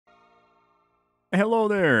Hello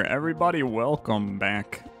there, everybody. Welcome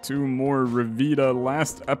back to more Revita.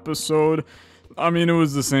 Last episode, I mean, it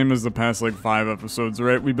was the same as the past, like, 5 episodes,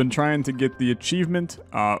 right? We've been trying to get the achievement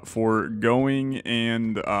for going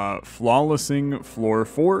and flawlessing floor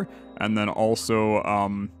 4, and then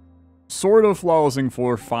also sort of flawlessing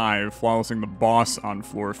floor 5, flawlessing the boss on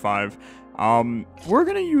floor 5. We're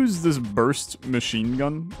gonna use this burst machine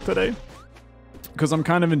gun today, because I'm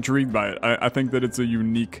kind of intrigued by it. I think that it's a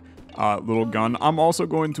unique little gun. I'm also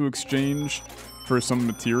going to exchange for some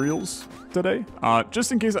materials today,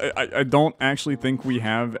 just in case. I don't actually think we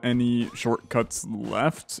have any shortcuts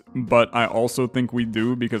left, but I also think we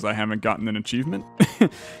do because I haven't gotten an achievement.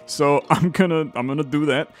 So I'm gonna do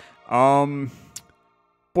that.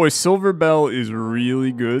 Boy, Silver Bell is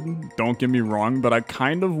really good, don't get me wrong, but I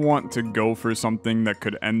kind of want to go for something that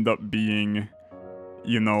could end up being,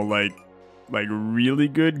 you know, like really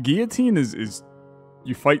good. Guillotine is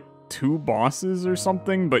you fight 2 bosses or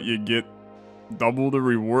something, but you get double the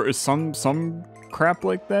reward, some crap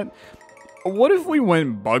like that. What if we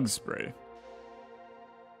went bug spray?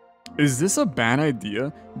 Is this a bad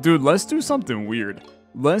idea? Dude, let's do something weird.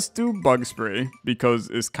 Let's do bug spray because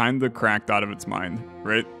it's kind of cracked out of its mind,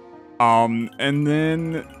 right? And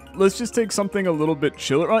then let's just take something a little bit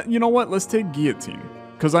chiller. You know what? Let's take guillotine,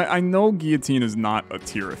 because I know guillotine is not a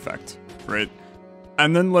tier effect, right?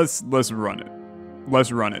 And then let's run it.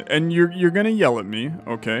 Let's run it. And you're gonna yell at me,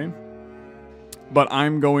 okay? But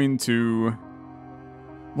I'm going to...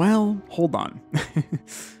 Well, hold on.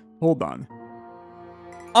 Hold on.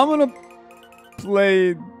 I'm gonna play...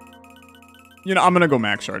 You know, I'm gonna go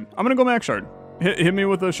max shard. I'm gonna go max shard. Hit me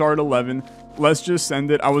with a shard 11. Let's just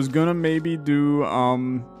send it. I was gonna maybe do...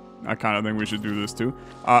 I kind of think we should do this too.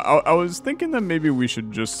 I was thinking that maybe we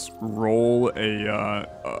should just roll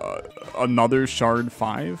a another shard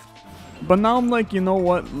 5. But now I'm like, you know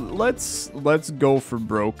what? Let's go for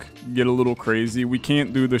broke. Get a little crazy. We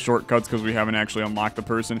can't do the shortcuts because we haven't actually unlocked the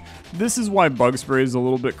person. This is why bug spray is a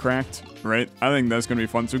little bit cracked, right? I think that's gonna be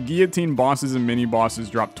fun. So guillotine bosses and mini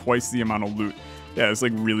bosses drop twice the amount of loot. Yeah, it's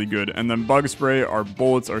like really good. And then bug spray, our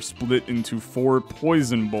bullets are split into 4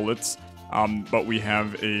 poison bullets. But we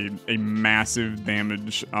have a massive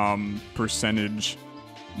damage percentage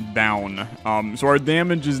down. So our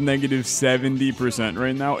damage is negative 70%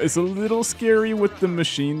 right now. It's a little scary with the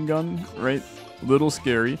machine gun, right? A little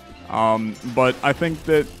scary. But I think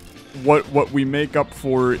that what we make up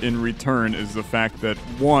for in return is the fact that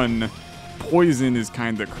 1, poison is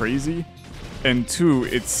kind of crazy. And 2,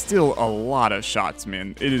 it's still a lot of shots,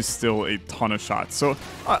 man. It is still a ton of shots. So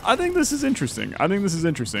I think this is interesting. I think this is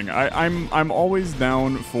interesting. I'm always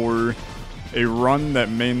down for a run that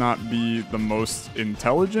may not be the most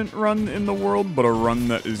intelligent run in the world, but a run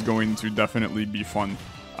that is going to definitely be fun.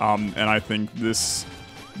 And I think this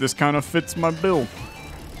kind of fits my bill.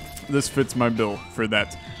 This fits my bill for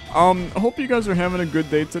that. I hope you guys are having a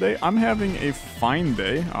good day today. I'm having a fine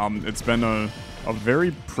day. It's been a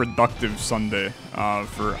very productive Sunday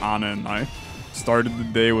for Anna and I. Started the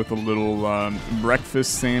day with a little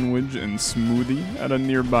breakfast sandwich and smoothie at a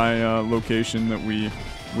nearby location that we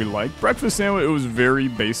like. Breakfast sandwich, it was very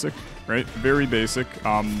basic, right? Very basic.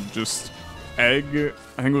 Just egg,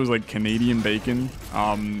 I think it was like Canadian bacon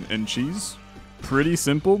and cheese. Pretty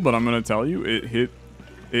simple, but I'm gonna tell you, it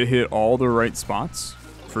hit all the right spots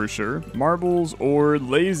for sure. Marbles or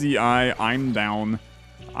lazy eye, I'm down.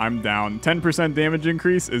 I'm down. 10% damage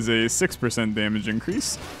increase is a 6% damage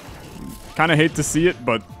increase. Kind of hate to see it,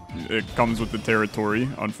 but it comes with the territory,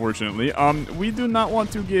 unfortunately. We do not want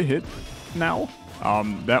to get hit now.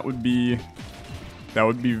 That would be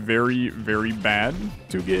very, very bad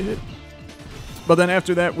to get hit. But then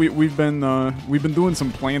after that, we've been doing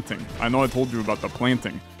some planting. I know I told you about the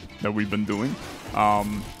planting that we've been doing.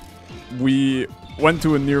 We went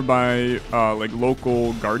to a nearby like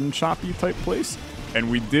local garden shoppy type place. And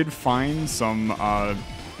we did find some,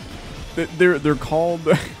 they're called,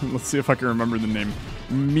 let's see if I can remember the name,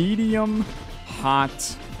 medium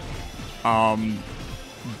hot,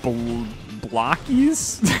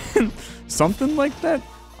 blockies? Something like that.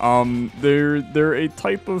 They're a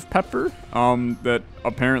type of pepper, that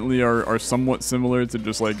apparently are somewhat similar to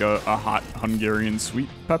just like a hot Hungarian sweet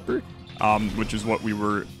pepper, which is what we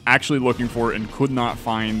were actually looking for and could not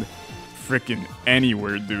find freaking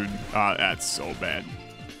anywhere, dude. That's so bad.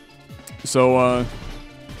 So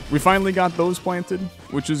we finally got those planted,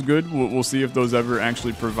 which is good. We'll see if those ever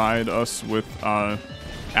actually provide us with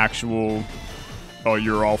actual... Oh,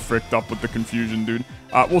 you're all fricked up with the confusion, dude.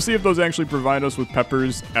 We'll see if those actually provide us with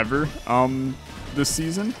peppers ever this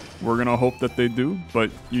season. We're gonna hope that they do, but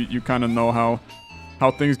you kind of know how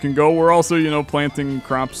things can go. We're also, you know, planting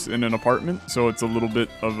crops in an apartment, so it's a little bit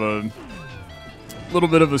of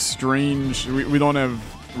a strange. We don't have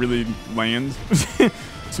really land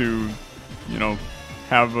to, you know,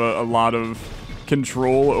 have a lot of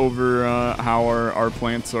control over how our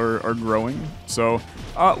plants are growing. So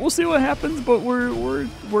we'll see what happens, but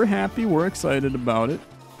we're happy. We're excited about it.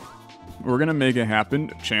 We're gonna make it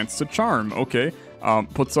happen. Chance to charm. Okay.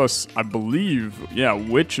 Puts us, I believe, yeah,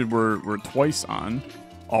 Witch we're twice on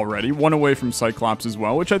already. One away from Cyclops as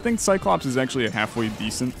well, which I think Cyclops is actually a halfway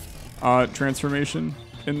decent transformation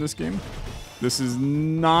in this game. This is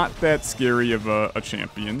not that scary of a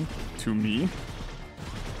champion to me.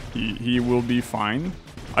 He will be fine.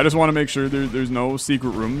 I just want to make sure there's no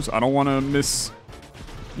secret rooms. I don't want to miss...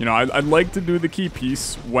 You know, I'd like to do the key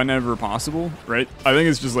piece whenever possible, right? I think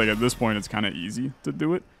it's just like at this point it's kind of easy to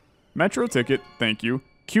do it. Metro ticket, thank you.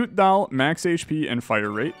 Cute doll, max HP, and fire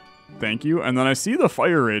rate, thank you. And then I see the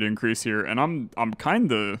fire rate increase here, and I'm kind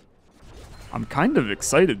of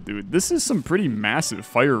excited, dude. This is some pretty massive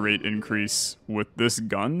fire rate increase with this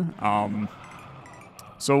gun.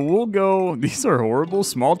 So we'll go. These are horrible.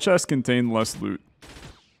 Small chests contain less loot.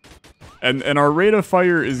 And our rate of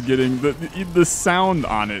fire is getting the sound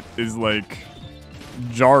on it is like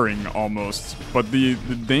jarring almost, but the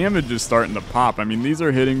damage is starting to pop. I mean, these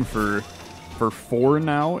are hitting for 4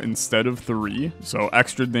 now instead of 3, so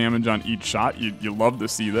extra damage on each shot. You love to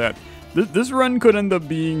see that. This run could end up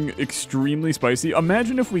being extremely spicy.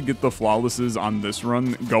 Imagine if we get the flawlesses on this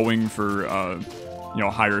run going for you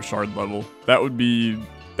know, higher shard level. That would be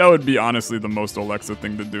honestly the most Olexa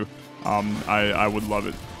thing to do. I would love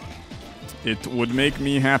it. It would make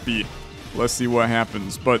me happy. Let's see what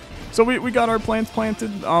happens. But so we got our plants planted.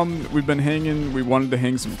 We've been hanging. We wanted to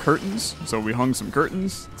hang some curtains, so we hung some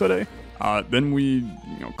curtains today. Then we,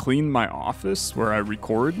 cleaned my office where I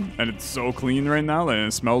record, and it's so clean right now, and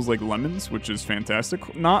it smells like lemons, which is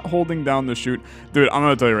fantastic. Not holding down the chute. Dude, I'm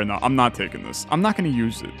gonna tell you right now, I'm not taking this. I'm not gonna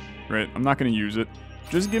use it, right? I'm not gonna use it.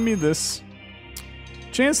 Just give me this.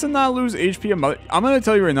 Chance to not lose HP. I'm gonna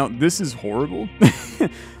tell you right now, this is horrible.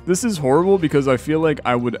 This is horrible because I feel like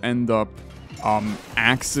I would end up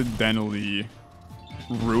accidentally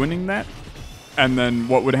ruining that. And then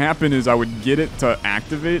what would happen is I would get it to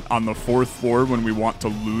activate on the 4th floor when we want to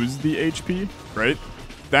lose the HP, right?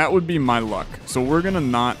 That would be my luck. So we're going to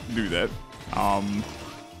not do that.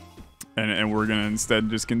 And we're going to instead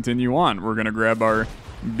just continue on. We're going to grab our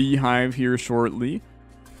beehive here shortly.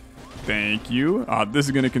 Thank you. This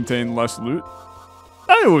is going to contain less loot.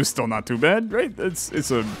 It was still not too bad, right?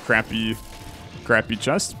 It's a crappy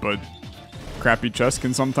chest, but crappy chests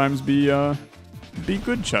can sometimes be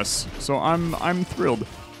good chests. So I'm thrilled.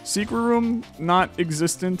 Secret room, not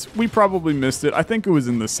existent. We probably missed it. I think it was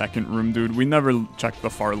in the second room, dude. We never checked the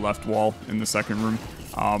far left wall in the second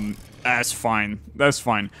room. That's fine. That's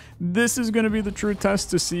fine. This is going to be the true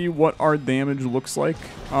test to see what our damage looks like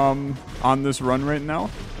on this run right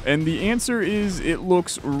now. And the answer is it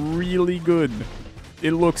looks really good.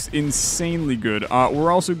 It looks insanely good.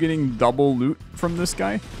 We're also getting double loot from this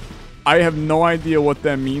guy. I have no idea what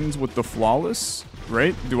that means with the flawless,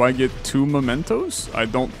 right? Do I get 2 mementos? I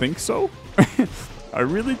don't think so. I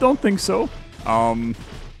really don't think so.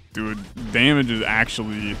 Dude, damage is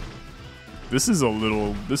actually... This is a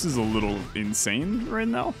little insane right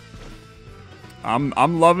now.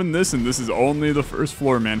 I'm loving this, and this is only the 1st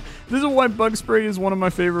floor, man. This is why BUGSPRAY is one of my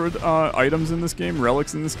favorite items in this game,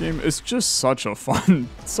 relics in this game. It's just such a fun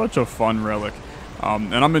relic.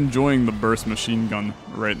 And I'm enjoying the burst machine gun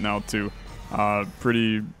right now too.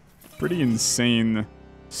 Pretty insane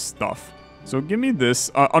stuff. So give me this.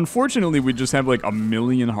 Unfortunately, we just have like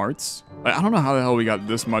 1,000,000 hearts. I don't know how the hell we got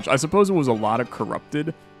this much. I suppose it was a lot of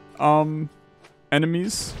corrupted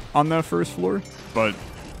enemies on that 1st floor, but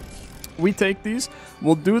we take these.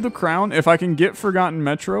 We'll do the crown. If I can get Forgotten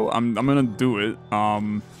Metro, I'm gonna do it.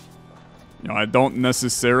 I don't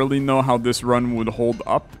necessarily know how this run would hold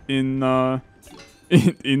up in the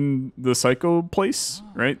Psycho place,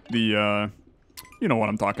 right? The you know what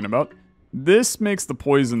I'm talking about. This makes the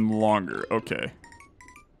poison longer. Okay.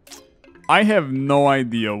 I have no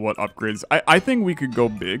idea what upgrades. I think we could go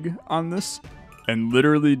big on this and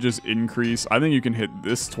literally just increase. I think you can hit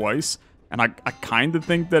this twice. And I kind of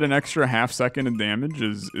think that an extra ½ second of damage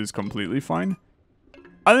is completely fine.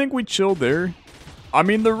 I think we chill there. I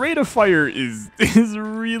mean, the rate of fire is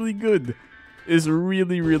really good. Is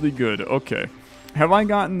really, really good. Okay. Have I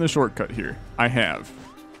gotten the shortcut here? I have.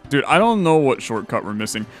 Dude, I don't know what shortcut we're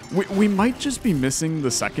missing. We might just be missing the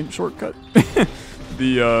 2nd shortcut.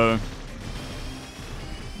 The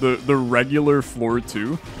regular floor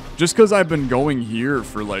 2. Just because I've been going here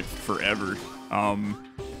for like forever.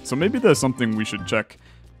 So maybe that's something we should check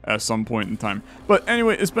at some point in time. But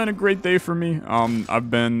anyway, it's been a great day for me. I've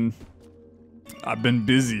been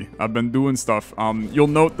busy. I've been doing stuff. You'll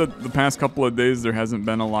note that the past couple of days there hasn't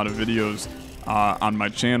been a lot of videos on my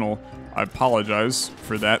channel. I apologize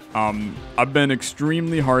for that. I've been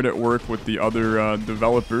extremely hard at work with the other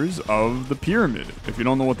developers of the Pyramid. If you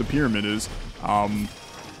don't know what the Pyramid is, I'll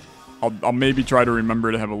maybe try to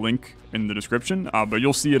remember to have a link in the description, but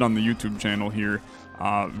you'll see it on the YouTube channel here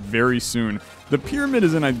very soon. The Pyramid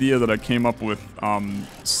is an idea that I came up with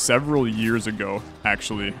several years ago,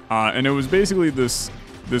 actually, and it was basically this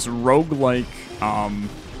roguelike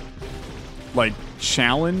like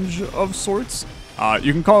challenge of sorts.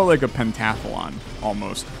 You can call it like a pentathlon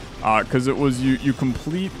almost, because it was you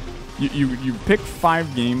pick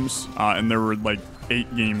 5 games, and there were like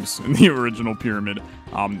 8 games in the original Pyramid.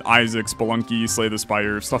 Isaac, Spelunky, Slay the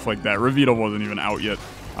Spire, stuff like that. Revita wasn't even out yet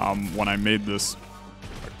when I made this,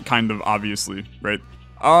 kind of obviously, right?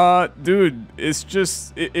 Dude, it's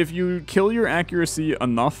just, if you kill your accuracy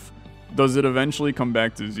enough, does it eventually come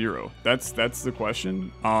back to 0? That's the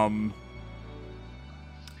question.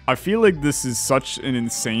 I feel like this is such an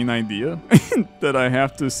insane idea that I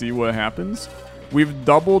have to see what happens. We've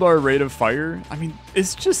doubled our rate of fire. I mean,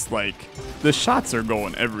 it's just like, the shots are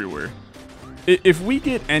going everywhere. If we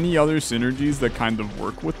get any other synergies that kind of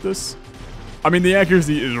work with this, I mean, the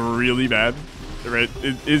accuracy is really bad, right?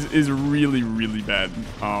 It is really, really bad.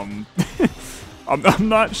 I'm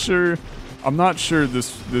not sure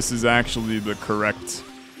this is actually the correct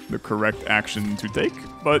action to take,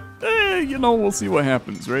 but you know, we'll see what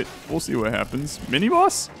happens, right? We'll see what happens. Mini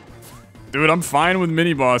boss? Dude, I'm fine with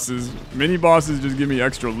mini bosses. Mini bosses just give me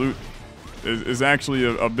extra loot. Is actually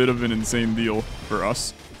a bit of an insane deal for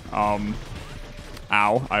us.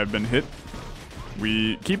 Ow, I've been hit.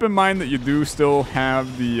 We keep in mind that you do still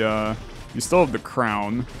have the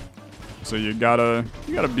crown, so you gotta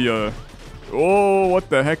be a. Oh, what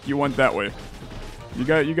the heck? You went that way. You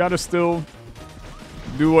gotta still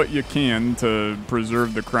do what you can to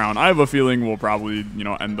preserve the crown. I have a feeling we'll probably, you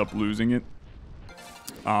know, end up losing it.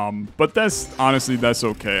 But honestly, that's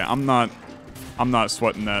okay. I'm not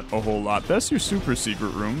sweating that a whole lot. That's your super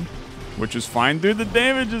secret room, which is fine. Dude, the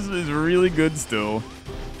damage is really good still.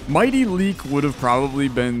 Mighty Leak would have probably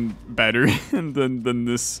been better than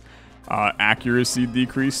this accuracy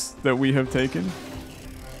decrease that we have taken.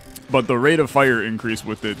 But the rate of fire increase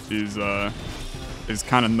with it is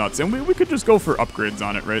kind of nuts. And we could just go for upgrades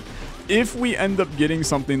on it, right? If we end up getting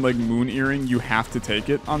something like Moon Earring, you have to take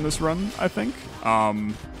it on this run, I think.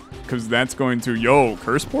 Because that's going to... Yo,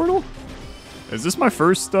 Curse Portal? Is this my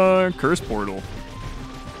first Curse Portal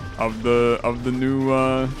of the new...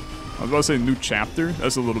 I was about to say new chapter.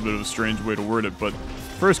 That's a little bit of a strange way to word it, but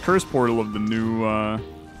first Curse Portal of the new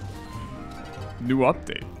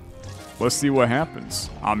update. Let's see what happens.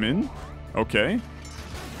 I'm in. Okay.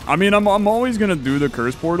 I mean, I'm always gonna do the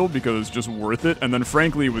Curse Portal because it's just worth it. And then,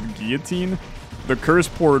 frankly, with Guillotine, the Curse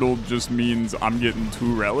Portal just means I'm getting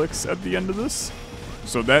 2 relics at the end of this.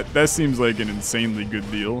 So that seems like an insanely good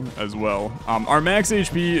deal as well. Our max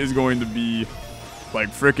HP is going to be like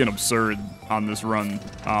freaking absurd on this run.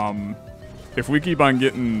 If we keep on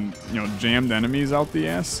getting, you know, jammed enemies out the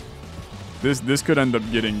ass, this could end up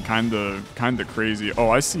getting kind of crazy. Oh,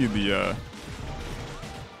 I see the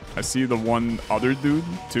one other dude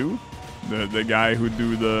too, the guy who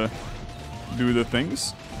do the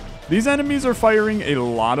things. These enemies are firing a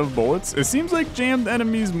lot of bullets. It seems like jammed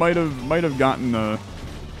enemies might have gotten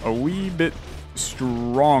a wee bit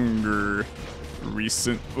stronger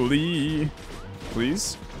recently.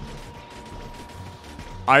 Please.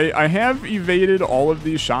 I have evaded all of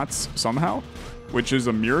these shots somehow, which is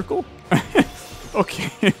a miracle.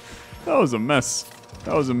 Okay, that was a mess.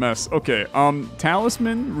 That was a mess. Okay,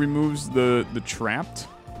 Talisman removes the trapped.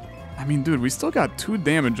 I mean, dude, we still got 2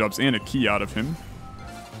 damage ups and a key out of him.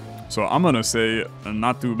 So I'm gonna say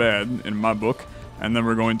not too bad in my book. And then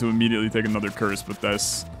we're going to immediately take another curse, but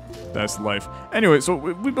that's life. Anyway, so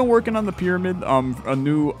we've been working on the Pyramid, a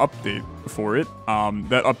new update for it.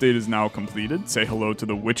 That update is now completed. Say hello to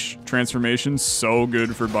the Witch transformation. So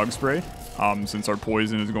good for BUGSPRAY, since our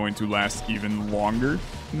poison is going to last even longer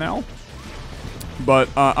now. But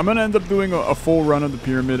I'm going to end up doing a full run of the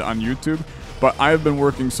Pyramid on YouTube. But I've been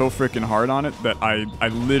working so freaking hard on it that I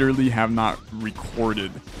literally have not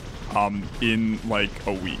recorded in like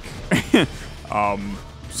a week.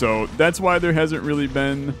 So that's why there hasn't really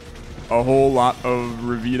been a whole lot of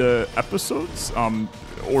Revita episodes,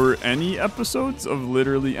 or any episodes of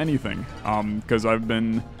literally anything, because I've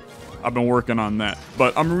been working on that.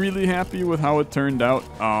 But I'm really happy with how it turned out.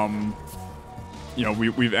 you know,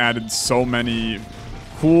 we've added so many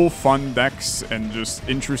cool, fun decks and just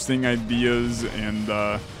interesting ideas, and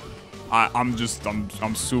I'm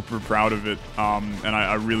super proud of it. And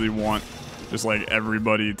I really want just like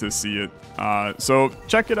everybody to see it. So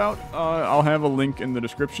check it out. I'll have a link in the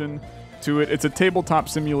description to it. It's a tabletop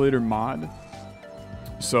simulator mod.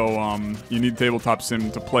 So you need tabletop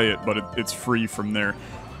sim to play it, but it's free from there.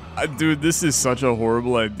 Dude, this is such a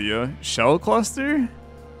horrible idea. Shell cluster?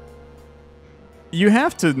 You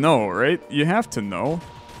have to know, right? You have to know.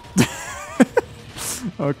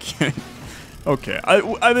 Okay. Okay.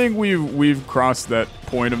 I think we've crossed that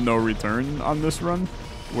point of no return on this run,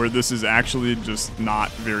 where this is actually just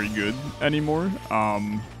not very good anymore.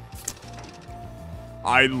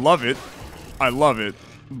 I love it. I love it.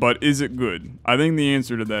 But is it good? I think the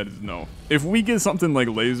answer to that is no. If we get something like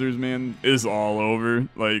lasers, man, it's all over.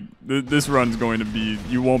 Like, this run's going to be...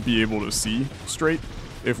 You won't be able to see straight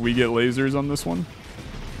if we get lasers on this one.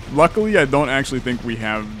 Luckily, I don't actually think we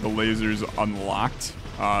have the lasers unlocked.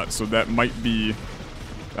 So that might be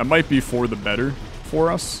for the better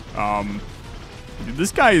for us.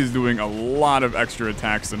 This guy is doing a lot of extra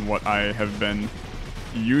attacks than what I have been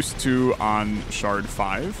used to on Shard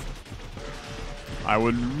 5. I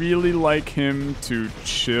would really like him to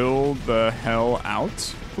chill the hell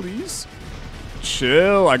out, please.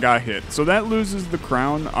 Chill, I got hit. So that loses the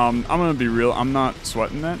crown. I'm gonna be real, I'm not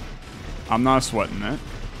sweating that. I'm not sweating that.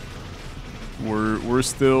 We're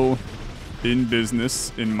still in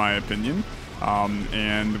business, in my opinion.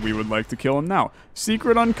 And we would like to kill him now.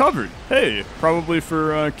 Secret uncovered. Hey, probably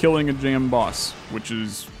for killing a jam boss, which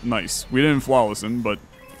is nice. We didn't flawless him, but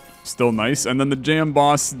still nice. And then the jam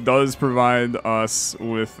boss does provide us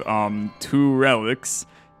with 2 relics.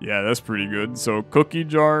 Yeah, that's pretty good. So cookie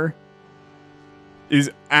jar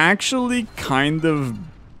is actually kind of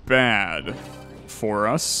bad for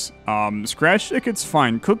us. Scratch ticket's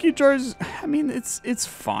fine. Cookie jars, I mean, it's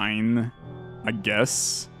fine, I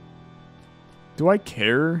guess. Do I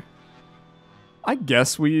care? I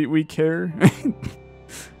guess we care.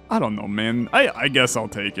 I don't know, man. I guess I'll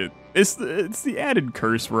take it. It's the added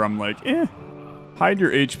curse where I'm like, hide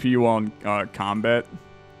your HP while in combat.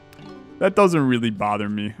 That doesn't really bother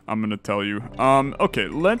me, I'm gonna tell you. Okay,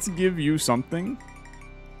 let's give you something.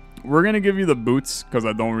 We're gonna give you the boots, because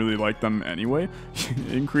I don't really like them anyway.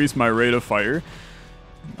 Increase my rate of fire.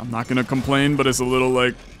 I'm not gonna complain, but it's a little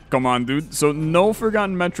like, come on, dude. So no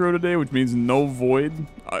Forgotten Metro today, which means no Void.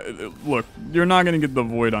 Look, you're not going to get the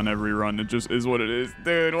Void on every run. It just is what it is.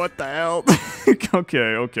 Dude, what the hell?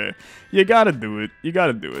 Okay. You got to do it. You got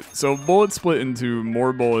to do it. So bullet split into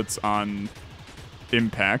more bullets on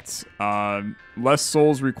impact. Less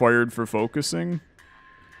souls required for focusing.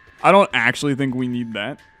 I don't actually think we need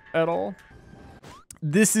that at all.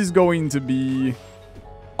 This is going to be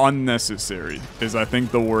unnecessary, is I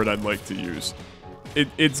think the word I'd like to use.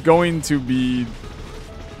 It's going to be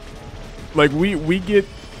like we get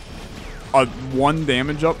a 1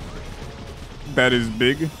 damage up that is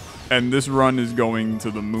big, and this run is going to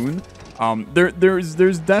the moon.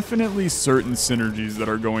 There's definitely certain synergies that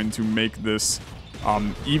are going to make this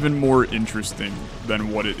even more interesting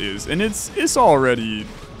than what it is, and it's already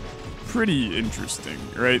pretty interesting,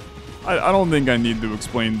 right? I don't think I need to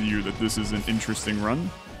explain to you that this is an interesting run.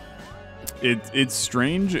 It's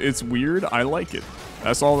strange, it's weird, I like it.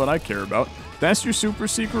 That's all that I care about. That's your super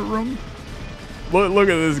secret room? Look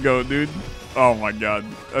at this go, dude. Oh my god,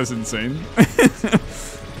 that's insane.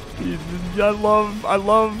 I love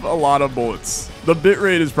a lot of bullets. The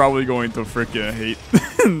bitrate is probably going to freaking hate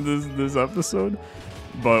this episode.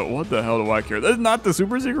 But what the hell do I care? That's not the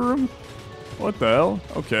super secret room? What the hell?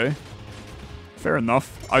 Okay. Fair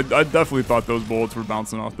enough. I definitely thought those bullets were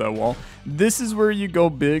bouncing off that wall. This is where you go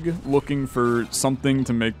big, looking for something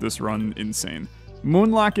to make this run insane.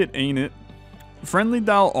 Moonlocket ain't it. Friendly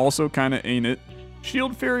Doll also kind of ain't it.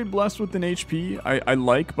 Shield Fairy blessed with an HP I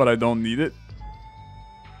like, but I don't need it.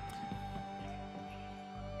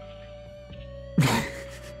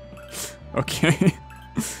 Okay.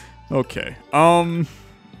 Okay.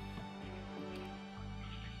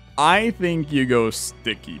 I think you go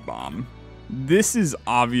Sticky Bomb. This is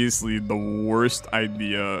obviously the worst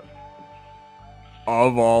idea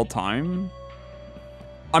of all time.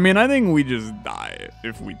 I mean, I think we just die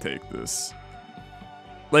if we take this.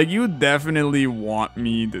 Like, you definitely want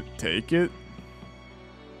me to take it.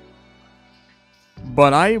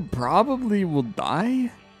 But I probably will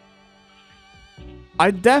die.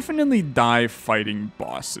 I definitely die fighting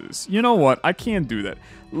bosses. You know what? I can't do that.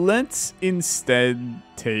 Let's instead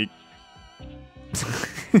take...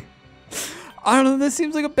 I don't know, this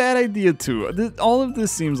seems like a bad idea too. All of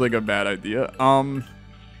this seems like a bad idea.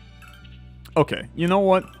 Okay, you know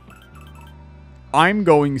what? I'm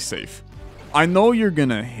going safe. I know you're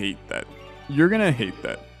gonna hate that. You're gonna hate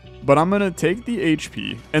that. But I'm gonna take the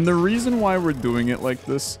HP. And the reason why we're doing it like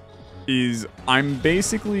this is I'm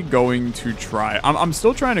basically going to try. I'm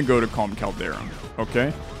still trying to go to Calm Calderum,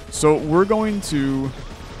 okay? So we're going to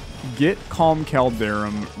get Calm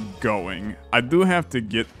Calderum going. I do have to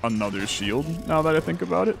get another shield now that I think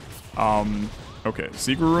about it. Okay,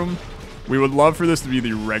 secret room. We would love for this to be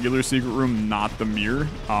the regular secret room, not the mirror,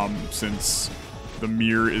 since the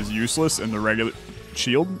mirror is useless and the regular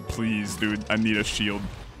shield. Please, dude, I need a shield.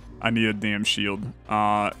 I need a damn shield.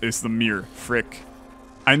 It's the mirror. Frick.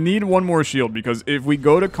 I need one more shield because if we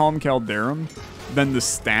go to Calm Calderum, then the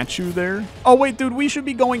statue there... Oh, wait, dude, we should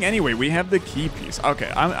be going anyway. We have the key piece.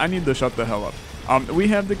 Okay, I need to shut the hell up. We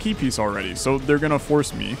have the key piece already, so they're going to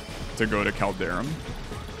force me to go to Calderum.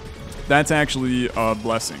 That's actually a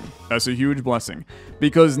blessing. That's a huge blessing.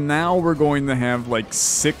 Because now we're going to have, like,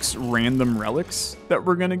 6 random relics that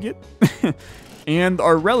we're going to get. And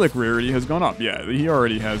our relic rarity has gone up. Yeah, he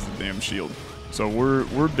already has the damn shield. So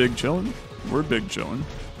we're big chillin'. We're big chillin'.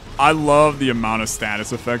 I love the amount of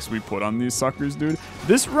status effects we put on these suckers, dude.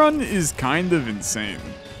 This run is kind of insane.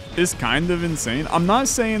 It's kind of insane. I'm not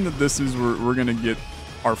saying that this is where we're going to get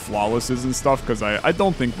our flawlesses and stuff, because I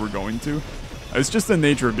don't think we're going to. It's just the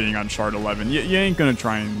nature of being on Shard 11. You ain't going to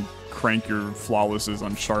try and crank your flawlesses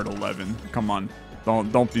on Shard 11. Come on.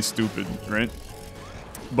 Don't be stupid, right?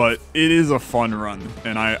 But it is a fun run,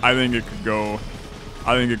 and I think it could go...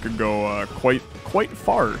 quite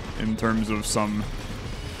far in terms of some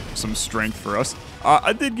strength for us.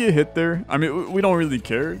 I did get hit there. I mean, we don't really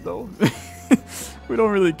care though. We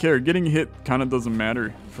don't really care. Getting hit kind of doesn't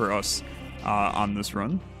matter for us on this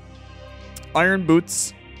run. Iron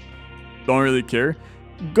boots, don't really care.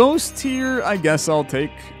 Ghost tier, I guess I'll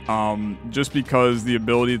take, just because the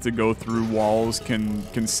ability to go through walls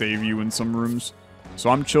can save you in some rooms. So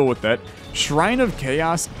I'm chill with that. Shrine of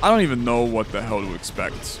Chaos, I don't even know what the hell to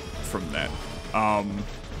expect from that.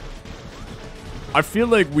 I feel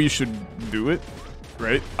like we should do it,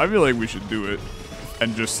 right? I feel like we should do it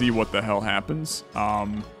and just see what the hell happens.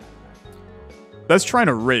 That's trying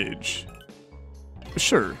to rage.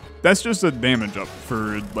 Sure, that's just a damage up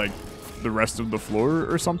for like the rest of the floor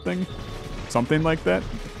or something. Something like that.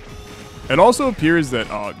 It also appears that,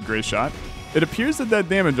 gray shot. It appears that that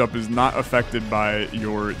damage up is not affected by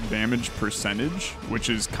your damage percentage, which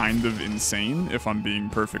is kind of insane, if I'm being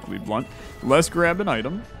perfectly blunt. Let's grab an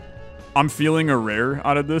item. I'm feeling a rare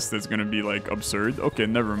out of this that's going to be, like, absurd. Okay,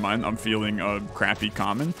 never mind. I'm feeling a crappy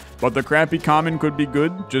common. But the crappy common could be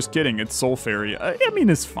good. Just kidding. It's Soul Fairy. I mean,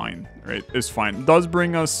 it's fine, right? It's fine. It does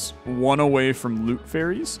bring us 1 away from Loot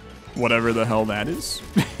Fairies, whatever the hell that is.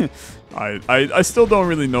 I still don't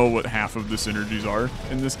really know what half of the synergies are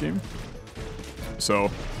in this game. So,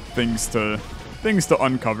 things to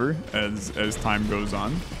uncover as time goes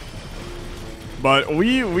on. But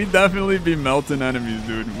we definitely be melting enemies,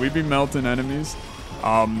 dude. We be melting enemies.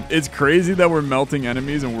 It's crazy that we're melting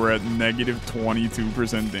enemies and we're at negative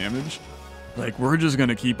 22% damage. Like, we're just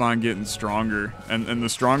gonna keep on getting stronger. And the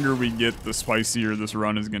stronger we get, the spicier this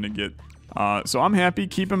run is gonna get. So I'm happy.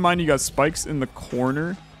 Keep in mind you got spikes in the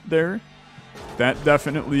corner there. That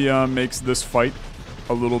definitely makes this fight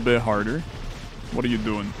a little bit harder. What are you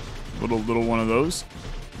doing? Little one of those.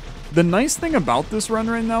 The nice thing about this run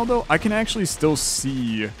right now, though, I can actually still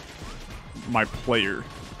see my player.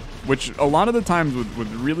 Which, a lot of the times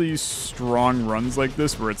with really strong runs like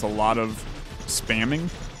this, where it's a lot of spamming,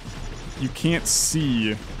 you can't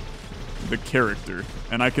see the character.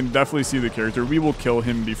 And I can definitely see the character. We will kill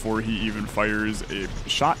him before he even fires a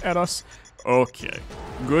shot at us. Okay.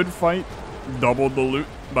 Good fight. Doubled the loot,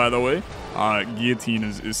 by the way. Guillotine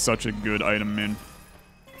is such a good item, man.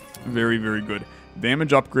 Very, very good.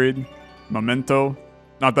 Damage upgrade. Memento.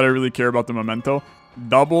 Not that I really care about the memento.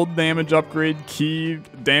 Doubled damage upgrade. Key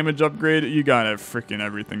damage upgrade. You got it. Freaking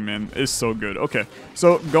everything, man. It's so good. Okay.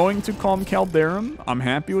 So, going to Calm Calderum. I'm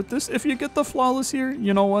happy with this. If you get the flawless here,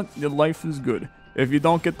 you know what? Your life is good. If you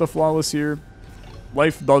don't get the flawless here,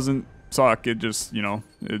 life doesn't suck. It just, you know,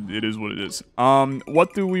 it is what it is.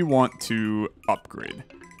 What do we want to upgrade?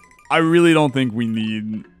 I really don't think we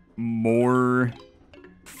need more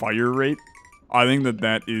fire rate. I think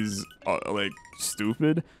that is, like,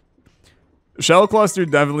 stupid. Shell Cluster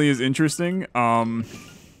definitely is interesting.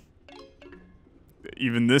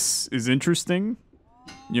 Even this is interesting.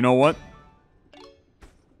 You know what?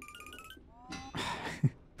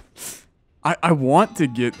 I want to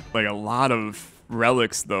get, like, a lot of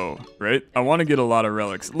relics, though, right? I want to get a lot of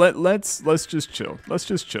relics. Let's just chill. Let's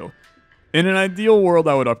just chill. In an ideal world,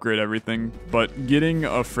 I would upgrade everything, but getting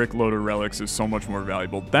a frick load of relics is so much more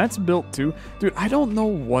valuable. That's built too. Dude, I don't know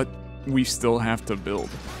what we still have to build.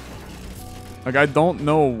 Like, I don't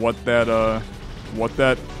know what that,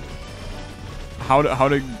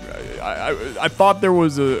 I thought there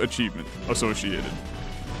was a achievement associated,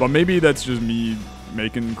 but maybe that's just me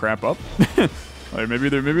making crap up. Like, maybe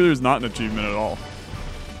there's not an achievement at all.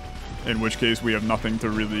 In which case, we have nothing to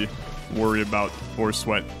really worry about or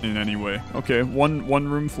sweat in any way. Okay, one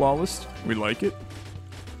room flawless. We like it.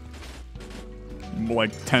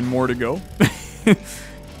 Like 10 more to go.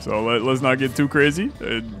 So let's not get too crazy.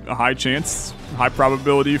 A high chance, high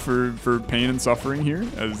probability for pain and suffering here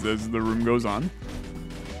as the room goes on.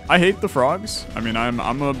 I hate the frogs. I mean,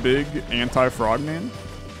 I'm a big anti-frog man.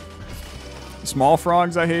 Small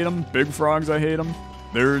frogs, I hate them. Big frogs, I hate them.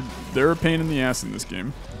 They're a pain in the ass in this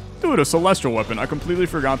game. Dude, a celestial weapon. I completely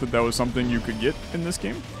forgot that was something you could get in this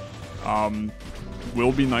game.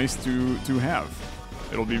 Will be nice to have.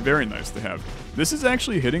 It'll be very nice to have. This is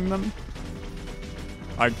actually hitting them.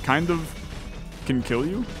 I kind of can kill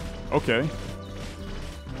you. Okay.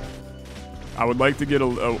 I would like to get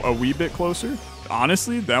a wee bit closer.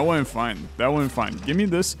 Honestly, that went fine. That went fine. Give me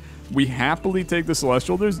this. We happily take the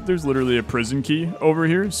Celestial. There's literally a prison key over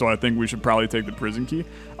here, so I think we should probably take the prison key.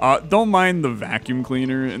 Don't mind the vacuum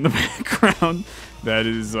cleaner in the background. That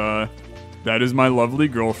is my lovely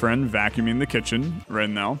girlfriend vacuuming the kitchen right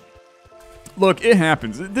now. Look, it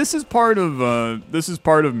happens. This is part of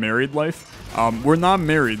married life. We're not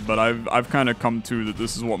married, but I've kind of come to that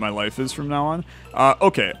this is what my life is from now on.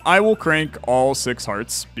 Okay, I will crank all 6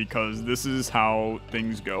 hearts because this is how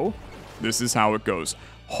things go. This is how it goes.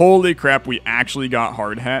 Holy crap, we actually got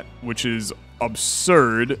hard hat, which is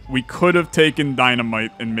absurd. We could have taken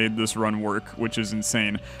dynamite and made this run work, which is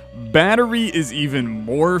insane. Battery is even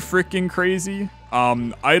more freaking crazy.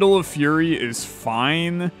 Idol of Fury is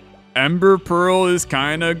fine. Ember Pearl is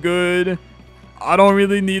kind of good. I don't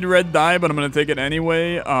really need red dye, but I'm going to take it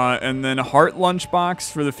anyway. And then Heart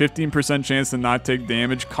Lunchbox for the 15% chance to not take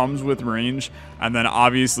damage comes with range. And then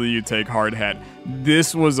obviously you take Hard Hat.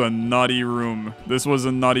 This was a nutty room. This was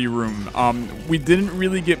a nutty room. We didn't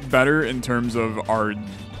really get better in terms of our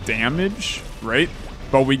damage, right?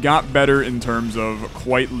 But we got better in terms of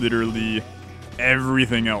quite literally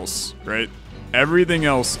everything else, right? Everything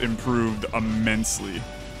else improved immensely.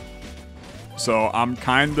 So I'm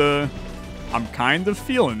kind of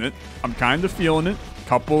feeling it. I'm kind of feeling it.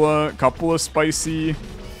 Couple of spicy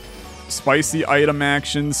item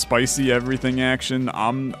action, spicy everything action.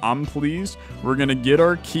 I'm pleased. We're gonna get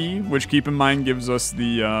our key, which keep in mind gives us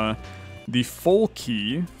the full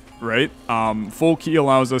key, right? Full key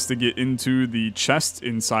allows us to get into the chest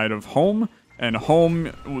inside of home, and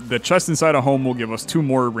the chest inside of home will give us 2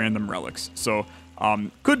 more random relics. So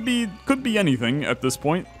could be anything at this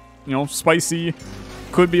point. You know, spicy.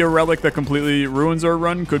 Could be a relic that completely ruins our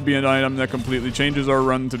run. Could be an item that completely changes our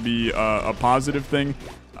run to be a positive thing.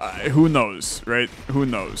 Who knows, right? Who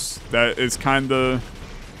knows? That is kind of...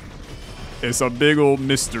 It's a big old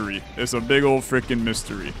mystery. It's a big old freaking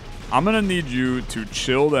mystery. I'm going to need you to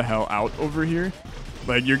chill the hell out over here.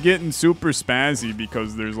 Like, you're getting super spazzy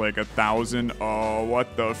because there's like 1,000... Oh,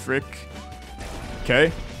 what the frick?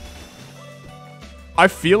 Okay. I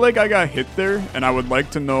feel like I got hit there, and I would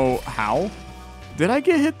like to know how. Did I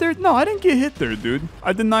get hit there? No, I didn't get hit there, dude.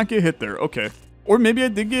 I did not get hit there. Okay. Or maybe I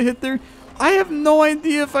did get hit there. I have no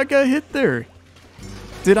idea if I got hit there.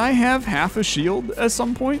 Did I have half a shield at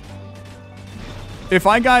some point? If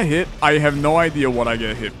I got hit, I have no idea what I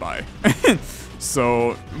get hit by.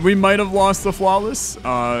 So, we might have lost the flawless.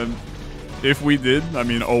 If we did, I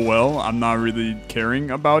mean, oh well. I'm not really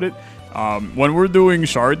caring about it. When we're doing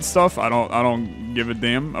shard stuff, I don't give a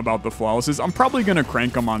damn about the flawlesses. I'm probably gonna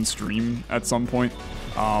crank them on stream at some point.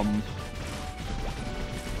 I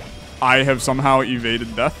have somehow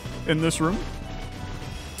evaded death in this room,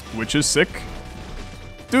 which is sick.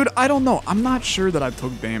 Dude, I don't know. I'm not sure that I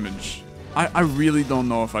took damage. I really don't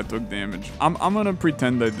know if I took damage. I'm gonna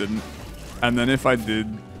pretend I didn't, and then if I did,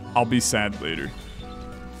 I'll be sad later.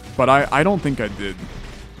 But I don't think I did.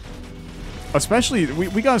 Especially,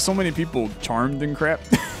 we got so many people charmed and crap.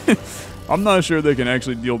 I'm not sure they can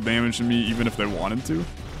actually deal damage to me even if they wanted to.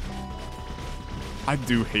 I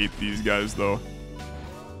do hate these guys though.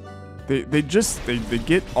 They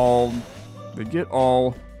get all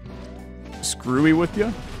screwy with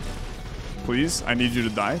you. Please, I need you to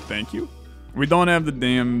die. Thank you. We don't have the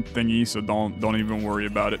damn thingy, so don't even worry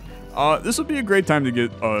about it. This would be a great time to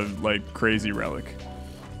get a like crazy relic.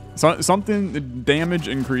 Something, damage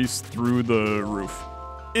increase through the roof.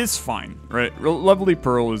 It's fine, right? Lovely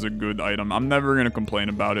Pearl is a good item. I'm never going to complain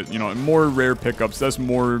about it. You know, more rare pickups, that's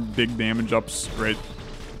more big damage ups, right?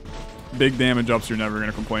 Big damage ups you're never going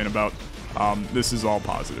to complain about. This is all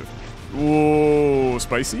positive. Whoa,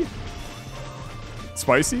 spicy?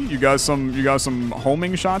 Spicy? You got some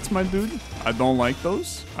homing shots, my dude? I don't like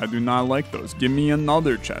those. I do not like those. Give me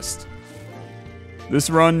another chest. This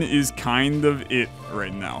run is kind of it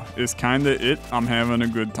right now. It's kind of it. I'm having a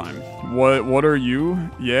good time. What are you?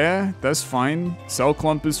 Yeah, that's fine. Cell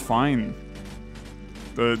Clump is fine.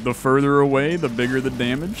 The further away, the bigger the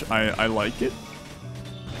damage. I like it.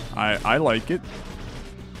 I like it.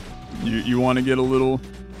 You want to get a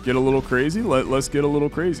little crazy? Let's get a little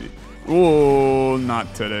crazy. Oh,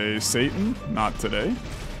 not today, Satan. Not today.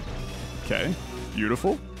 Okay,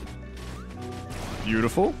 beautiful.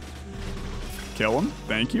 Beautiful. Kill him.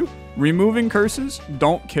 Thank you. Removing curses.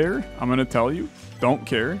 Don't care. I'm going to tell you. Don't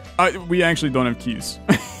care. We actually don't have keys.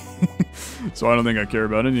 So I don't think I care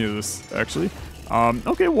about any of this, actually.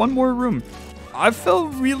 Okay, one more room. I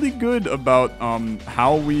felt really good about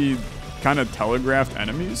how we kind of telegraphed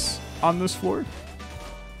enemies on this floor.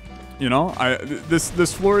 You know,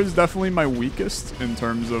 this floor is definitely my weakest in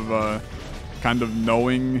terms of kind of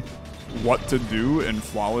knowing what to do and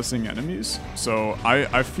flawlessing enemies. So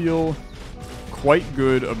I feel quite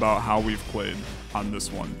good about how we've played on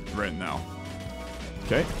this one right now.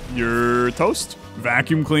 Okay, you're toast.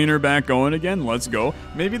 Vacuum cleaner back going again. Let's go.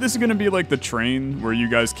 Maybe this is going to be like the train where you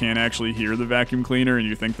guys can't actually hear the vacuum cleaner and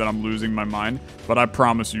you think that I'm losing my mind. But I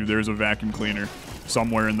promise you there's a vacuum cleaner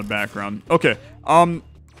somewhere in the background. Okay,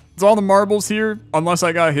 it's all the marbles here, unless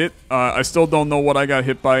I got hit. I still don't know what I got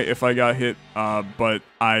hit by, if I got hit, but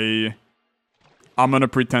I'm going to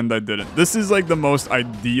pretend I didn't. This is like the most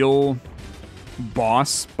ideal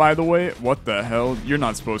boss, by the way. What the hell? You're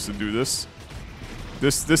not supposed to do this.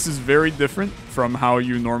 This is very different from how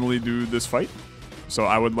you normally do this fight. So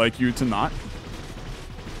I would like you to not.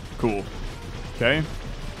 Cool. Okay.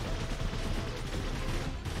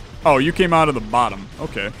 Oh, you came out of the bottom.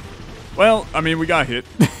 Okay. Well, I mean, we got hit.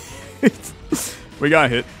 We got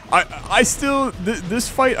hit. I still... This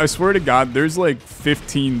fight, I swear to God, there's like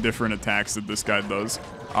 15 different attacks that this guy does.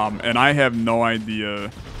 And I have no idea...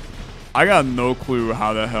 I got no clue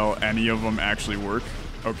how the hell any of them actually work.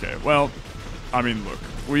 Okay, well, I mean, look,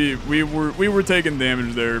 we were taking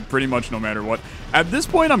damage there pretty much no matter what. At this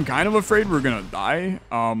point, I'm kind of afraid we're gonna die.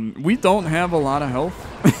 We don't have a lot of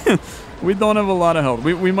health. We don't have a lot of health.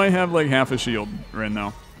 We might have like half a shield right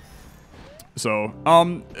now. So,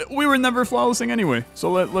 we were never flawlessing anyway.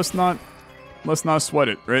 So let's not sweat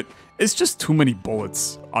it, right? It's just too many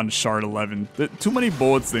bullets on Shard 11. Too many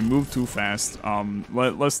bullets. They move too fast.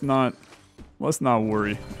 Let's not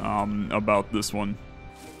worry about this one.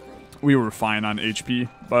 We were fine on HP,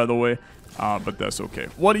 by the way, but that's okay.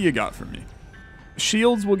 What do you got for me?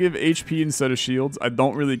 Shields will give HP instead of shields. I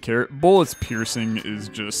don't really care. Bullets piercing is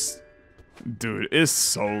just, dude, it's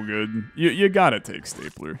so good. You gotta take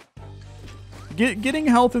Stapler. Getting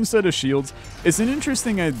health instead of shields, it's an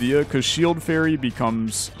interesting idea because Shield Fairy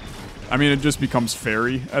becomes, I mean, it just becomes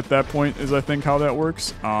Fairy at that point is I think how that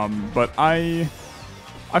works. But I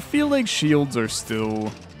feel like shields are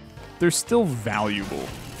still, they're still valuable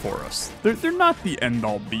for us. They're not the end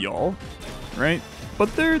all be all, right?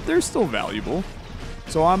 But they're still valuable.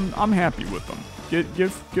 So I'm happy with them.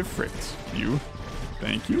 Give Fritz. You.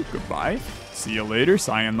 Thank you. Goodbye. See you later.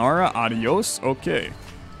 Sayonara. Adios. Okay.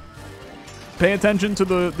 Pay attention to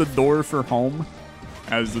the door for home,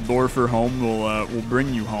 as the door for home will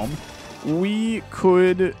bring you home. We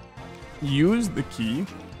could use the key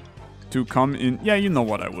to come in. Yeah, you know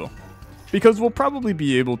what I will. Because we'll probably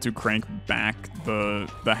be able to crank back the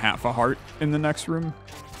half a heart in the next room.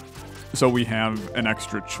 So we have an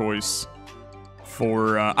extra choice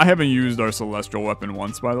for... I haven't used our Celestial Weapon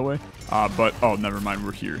once, by the way. But, oh, never mind,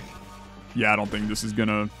 we're here. Yeah, I don't think this is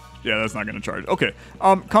gonna... Yeah, that's not gonna charge. Okay,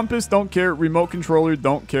 Compass, don't care. Remote Controller,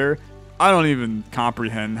 don't care. I don't even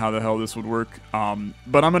comprehend how the hell this would work.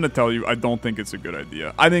 But I'm gonna tell you, I don't think it's a good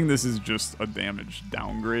idea. I think this is just a damage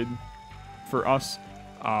downgrade for us.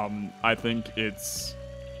 I think it's...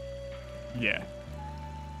 Yeah.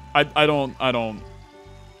 I don't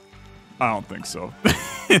think so.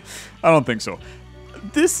 I don't think so.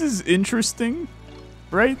 This is interesting,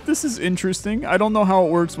 right? This is interesting. I don't know how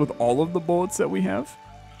it works with all of the bullets that we have.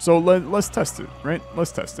 So let's test it, right?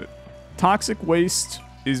 Let's test it. Toxic Waste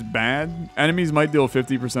is bad. Enemies might deal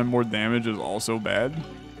 50% more damage is also bad.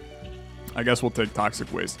 I guess we'll take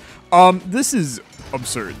Toxic Waste. This is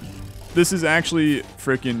absurd. This is actually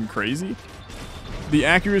freaking crazy. The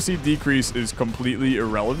accuracy decrease is completely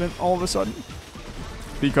irrelevant all of a sudden.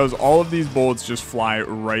 because all of these bullets just fly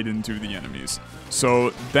right into the enemies.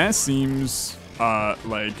 So that seems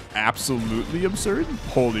like absolutely absurd.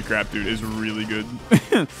 Holy crap, dude, it's really good.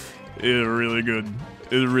 It's really good.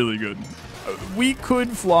 It's really good. We could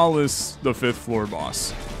flawless the 5th floor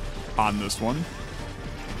boss on this one.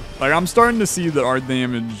 Like, I'm starting to see that our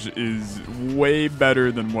damage is way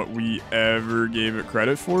better than what we ever gave it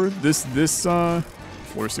credit for. This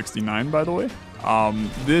floor 69, by the way.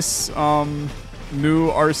 This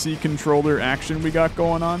new RC controller action we got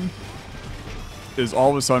going on is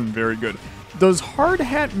all of a sudden very good. Does Hard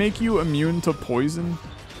Hat make you immune to poison?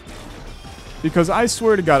 Because I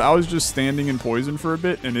swear to God, I was just standing in poison for a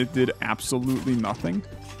bit and it did absolutely nothing.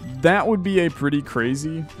 That would be a pretty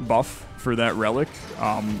crazy buff for that relic,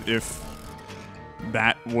 if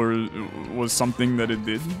that was something that it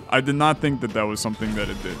did. I did not think that that was something that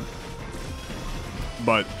it did.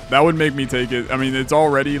 But that would make me take it. I mean, it's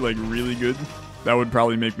already like really good. That would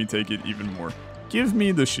probably make me take it even more. Give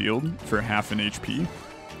me the shield for half an HP.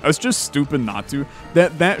 It's just stupid not to.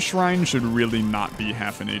 That shrine should really not be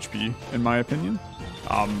half an HP, in my opinion.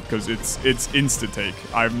 Because it's insta-take.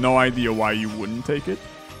 I have no idea why you wouldn't take it.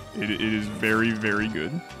 It is very, very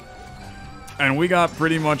good. And we got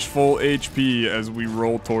pretty much full HP as we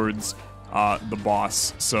roll towards the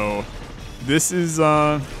boss. So this is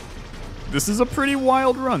a pretty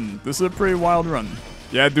wild run. This is a pretty wild run.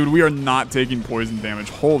 Yeah, dude, we are not taking poison damage.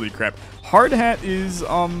 Holy crap. Hard Hat is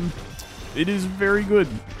it is very good.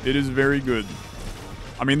 It is very good.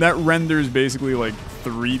 I mean, that renders basically like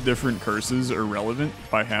 3 different curses irrelevant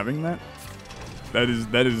by having that. That is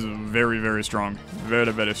very, very strong.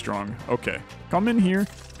 Very, very strong. Okay, come in here.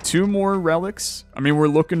 2 more relics. I mean, we're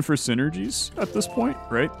looking for synergies at this point,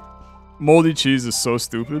 right? Moldy cheese is so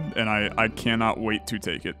stupid, and I cannot wait to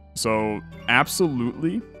take it. So,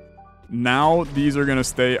 absolutely. Now, these are going to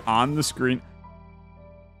stay on the screen.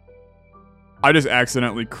 I just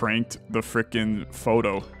accidentally cranked the frickin'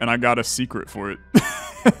 photo, and I got a secret for it.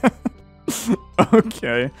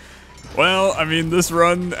 Okay. Well, I mean, this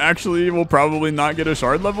run actually will probably not get a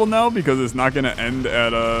shard level now because it's not going to end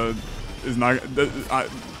at a...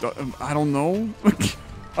 I don't know.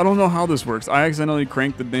 I don't know how this works. I accidentally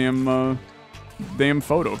cranked the damn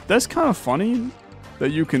photo. That's kind of funny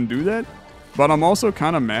that you can do that, but I'm also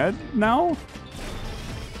kind of mad now.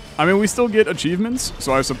 I mean, we still get achievements,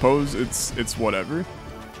 so I suppose it's whatever.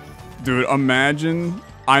 Dude, imagine...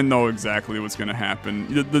 I know exactly what's going to happen.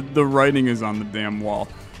 The writing is on the damn wall.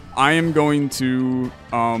 I am going to...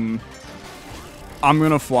 I'm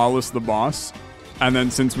going to flawless the boss, and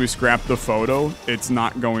then since we scrapped the photo, it's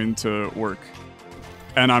not going to work.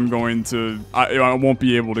 And I'm going to... I won't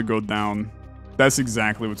be able to go down. That's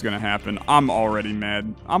exactly what's going to happen. I'm already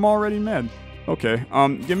mad. I'm already mad. Okay,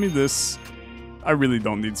 give me this... I really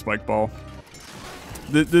don't need Spike Ball.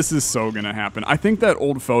 This is so gonna happen. I think that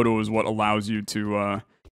old photo is what allows you to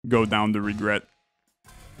go down to regret.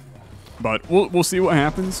 But we'll see what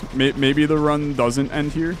happens. Maybe the run doesn't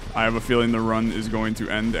end here. I have a feeling the run is going to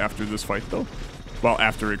end after this fight, though. Well,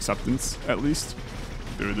 after acceptance, at least.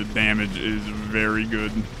 Dude, the damage is very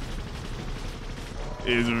good.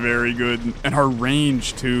 Is very good. And our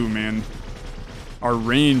range, too, man. Our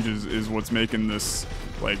range is what's making this,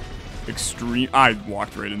 like... extreme. I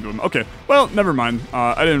walked right into him. Okay, well, never mind.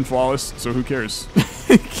 I didn't flawless, so who cares?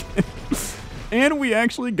 And we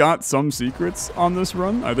actually got some secrets on this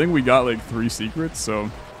run. I think we got like 3 secrets, so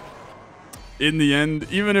in the end,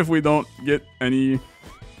 even if we don't get any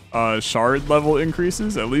shard level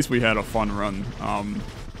increases, at least we had a fun run.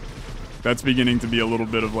 That's beginning to be a little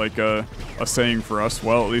bit of like a saying for us.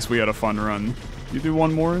 Well, at least we had a fun run. You do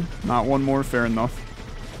one more? Not one more? Fair enough.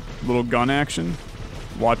 Little gun action.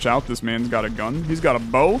 Watch out, this man's got a gun. He's got a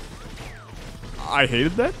bow. I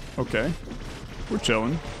hated that. Okay. We're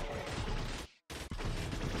chilling.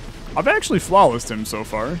 I've actually flawlessed him so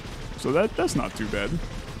far, so that's not too bad.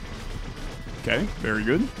 Okay, very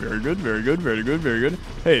good, very good, very good, very good, very good.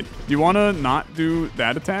 Hey, do you want to not do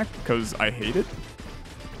that attack? Because I hate it.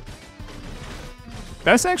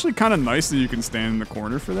 That's actually kind of nice that you can stand in the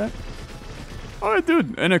corner for that. Alright,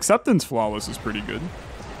 dude, an acceptance flawless is pretty good.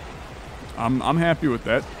 I'm happy with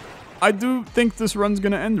that. I do think this run's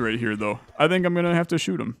gonna end right here, though. I think I'm gonna have to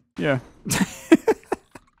shoot him. Yeah.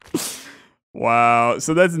 Wow,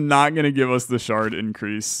 so that's not gonna give us the shard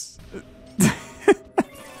increase.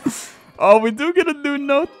 Oh, we do get a new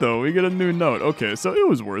note, though. We get a new note. Okay, so it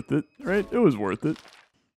was worth it, right? It was worth it.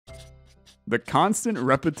 The constant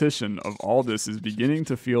repetition of all this is beginning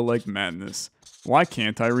to feel like madness. Why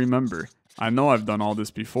can't I remember? I know I've done all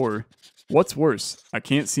this before. What's worse, I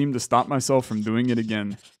can't seem to stop myself from doing it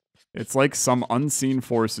again. It's like some unseen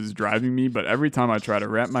force is driving me, but every time I try to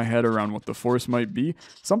wrap my head around what the force might be,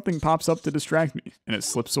 something pops up to distract me, and it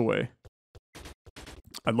slips away.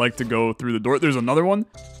 I'd like to go through the door. There's another one.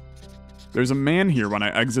 There's a man here when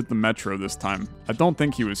I exit the metro this time. I don't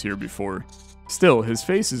think he was here before. Still, his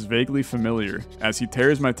face is vaguely familiar. As he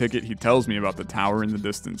tears my ticket, he tells me about the tower in the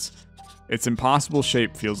distance. Its impossible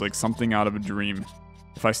shape feels like something out of a dream.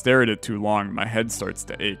 If I stare at it too long, my head starts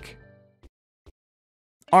to ache.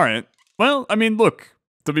 Alright, well, I mean, look,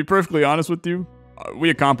 to be perfectly honest with you, we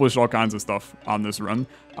accomplished all kinds of stuff on this run,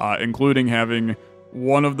 including having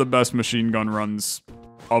one of the best machine gun runs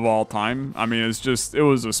of all time. I mean, it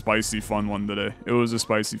was a spicy fun one today. It was a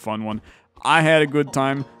spicy fun one. I had a good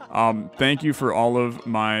time. Thank you for all of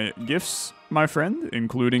my gifts, my friend,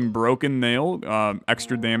 including Broken Nail,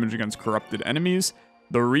 extra damage against corrupted enemies.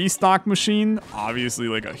 The restock machine, obviously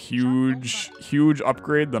like a huge, huge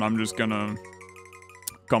upgrade that I'm just gonna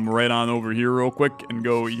come right on over here real quick and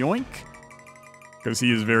go yoink. Because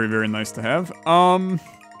he is very, very nice to have.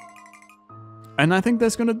 And I think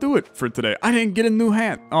that's gonna do it for today. I didn't get a new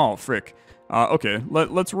hat. Oh, frick. Okay,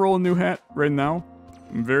 let's roll a new hat right now.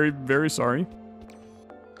 I'm very, very sorry.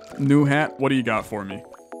 New hat, what do you got for me?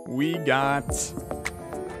 We got...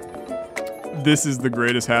 This is the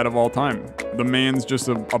greatest hat of all time. The man's just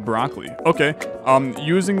a broccoli. Okay,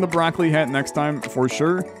 using the broccoli hat next time for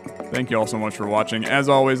sure. Thank you all so much for watching. As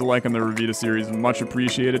always, a like on the Revita series is much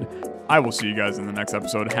appreciated. I will see you guys in the next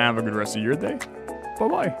episode. Have a good rest of your day.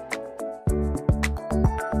 Bye-bye.